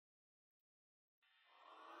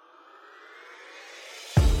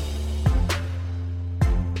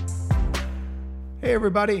Hey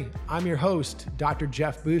everybody, I'm your host, Dr.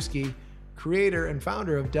 Jeff Buski, creator and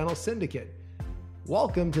founder of Dental Syndicate.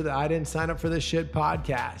 Welcome to the I Didn't Sign Up for This Shit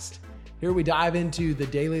podcast. Here we dive into the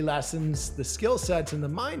daily lessons, the skill sets, and the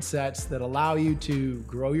mindsets that allow you to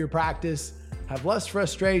grow your practice, have less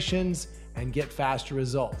frustrations, and get faster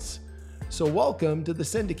results. So welcome to the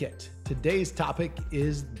Syndicate. Today's topic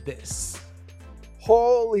is this.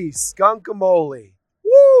 Holy skunkamole.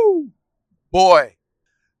 Woo! Boy.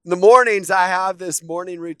 In the mornings, I have this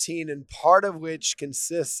morning routine, and part of which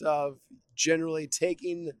consists of generally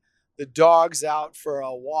taking the dogs out for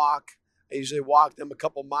a walk. I usually walk them a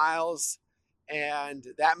couple miles, and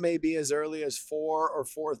that may be as early as 4 or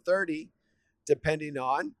 4:30, depending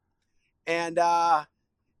on. And I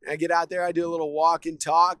get out there, I do a little walk and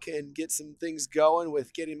talk and get some things going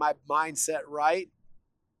with getting my mindset right.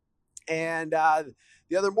 And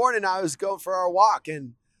the other morning, I was going for our walk,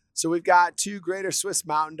 and so we've got two Greater Swiss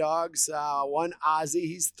Mountain Dogs. One Ozzy,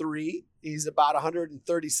 he's 3. He's about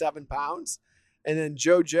 137 pounds. And then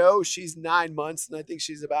JoJo, she's 9 months, and I think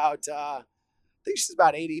she's about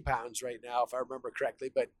 80 pounds right now, if I remember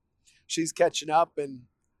correctly. But she's catching up, and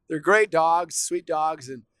they're great dogs, sweet dogs.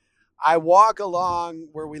 And I walk along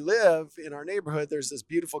where we live in our neighborhood. There's this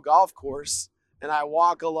beautiful golf course, and I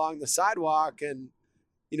walk along the sidewalk, and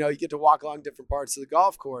you get to walk along different parts of the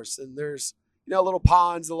golf course, and there's little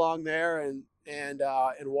ponds along there and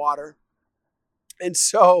water. And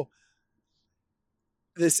so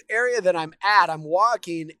this area that I'm at, I'm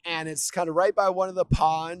walking, and it's kind of right by one of the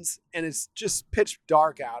ponds, and it's just pitch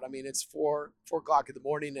dark out. I mean, it's 4 o'clock in the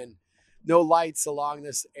morning and no lights along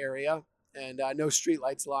this area and no street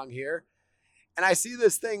lights along here. And I see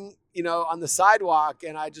this thing, on the sidewalk,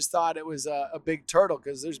 and I just thought it was a big turtle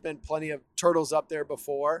because there's been plenty of turtles up there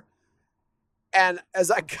before. And as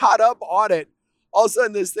I got up on it, all of a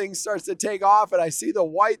sudden this thing starts to take off, and I see the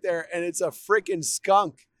white there, and it's a freaking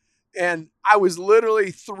skunk. And I was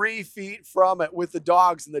literally 3 feet from it with the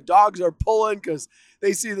dogs, and the dogs are pulling because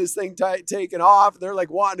they see this thing taking off. They're like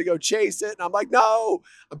wanting to go chase it. And I'm like, no,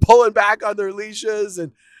 I'm pulling back on their leashes.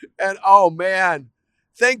 And oh man,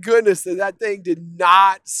 thank goodness that thing did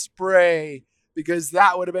not spray, because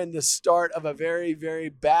that would have been the start of a very, very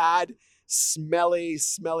bad, smelly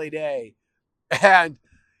day. And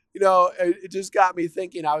it just got me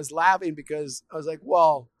thinking. I was laughing because I was like,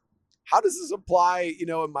 well, how does this apply,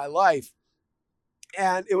 in my life?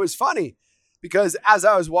 And it was funny because as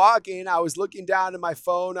I was walking, I was looking down at my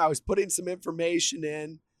phone. I was putting some information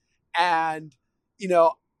in, and,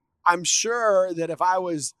 I'm sure that if I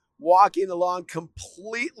was walking along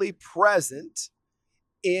completely present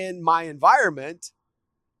in my environment,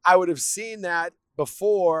 I would have seen that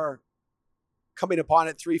before coming upon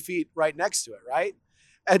it 3 feet right next to it, right?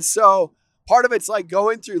 And so part of it's like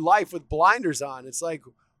going through life with blinders on. It's like,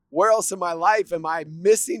 where else in my life am I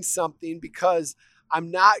missing something because I'm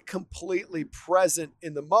not completely present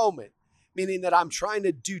in the moment? Meaning that I'm trying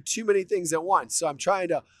to do too many things at once. So I'm trying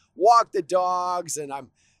to walk the dogs, and I'm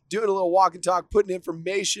doing a little walk and talk, putting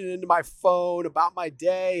information into my phone about my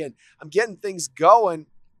day, and I'm getting things going.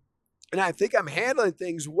 And I think I'm handling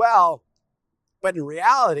things well, but in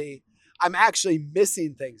reality, I'm actually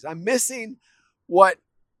missing things. I'm missing what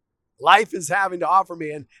life is having to offer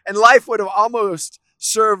me. And life would have almost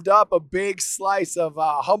served up a big slice of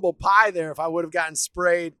humble pie there if I would have gotten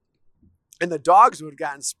sprayed and the dogs would have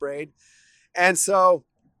gotten sprayed. And so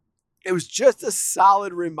it was just a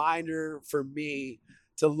solid reminder for me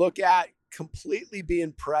to look at completely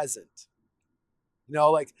being present.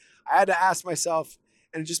 Like I had to ask myself,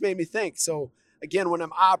 and it just made me think. So again, when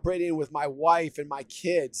I'm operating with my wife and my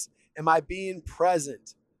kids, am I being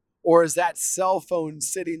present? Or is that cell phone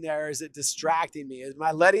sitting there? Is it distracting me? Am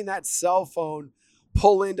I letting that cell phone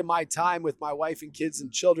pull into my time with my wife and kids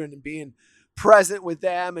and children, and being present with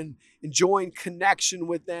them and enjoying connection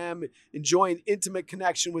with them, enjoying intimate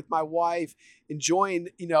connection with my wife, enjoying,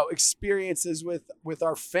 experiences with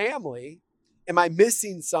our family? Am I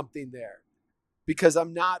missing something there because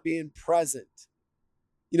I'm not being present?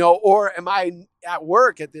 Or am I at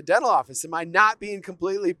work at the dental office? Am I not being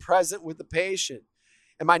completely present with the patient?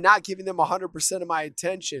 Am I not giving them 100% of my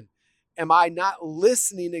attention? Am I not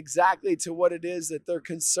listening exactly to what it is that their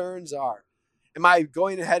concerns are? Am I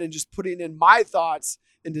going ahead and just putting in my thoughts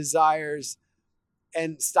and desires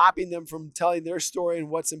and stopping them from telling their story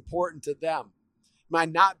and what's important to them? Am I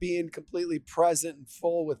not being completely present and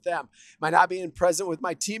full with them? Am I not being present with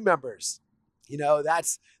my team members?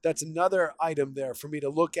 That's another item there for me to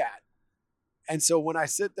look at. And so when I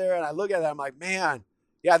sit there and I look at that, I'm like, man,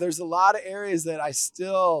 yeah, there's a lot of areas that I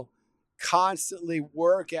still constantly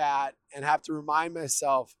work at and have to remind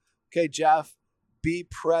myself, okay, Jeff, be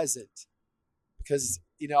present. because,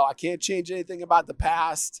 I can't change anything about the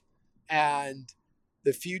past, and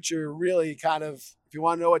the future really kind of, if you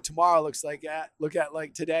want to know what tomorrow looks like, look at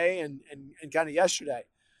like today and kind of yesterday,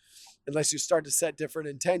 unless you start to set different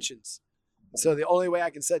intentions. So the only way I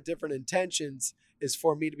can set different intentions is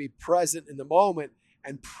for me to be present in the moment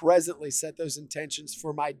and presently set those intentions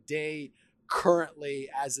for my day currently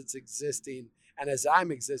as it's existing and as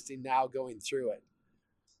I'm existing now going through it.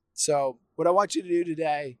 So what I want you to do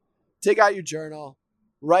today, take out your journal,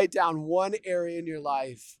 write down one area in your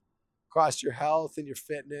life across your health and your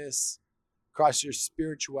fitness, across your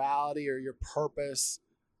spirituality or your purpose,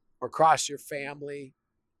 or across your family,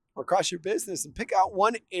 or across your business, and pick out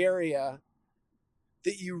one area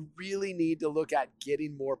that you really need to look at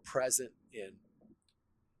getting more present in.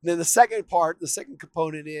 And then the second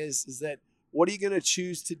component is that what are you going to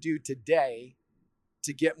choose to do today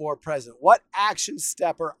to get more present? What action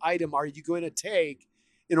step or item are you going to take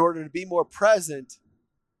in order to be more present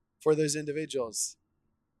for those individuals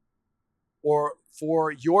or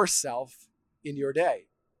for yourself in your day?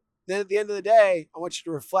 Then at the end of the day, I want you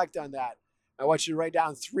to reflect on that. I want you to write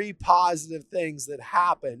down 3 positive things that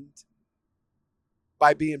happened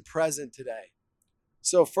by being present today.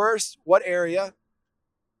 So first, what area?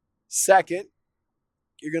 Second,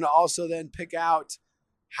 you're going to also then pick out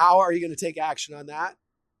how are you going to take action on that?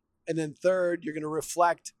 And then third, you're going to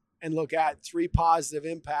reflect and look at 3 positive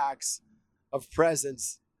impacts of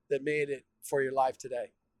presence that made it for your life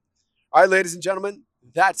today. All right, ladies and gentlemen,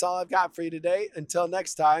 that's all I've got for you today. Until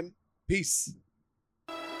next time, peace.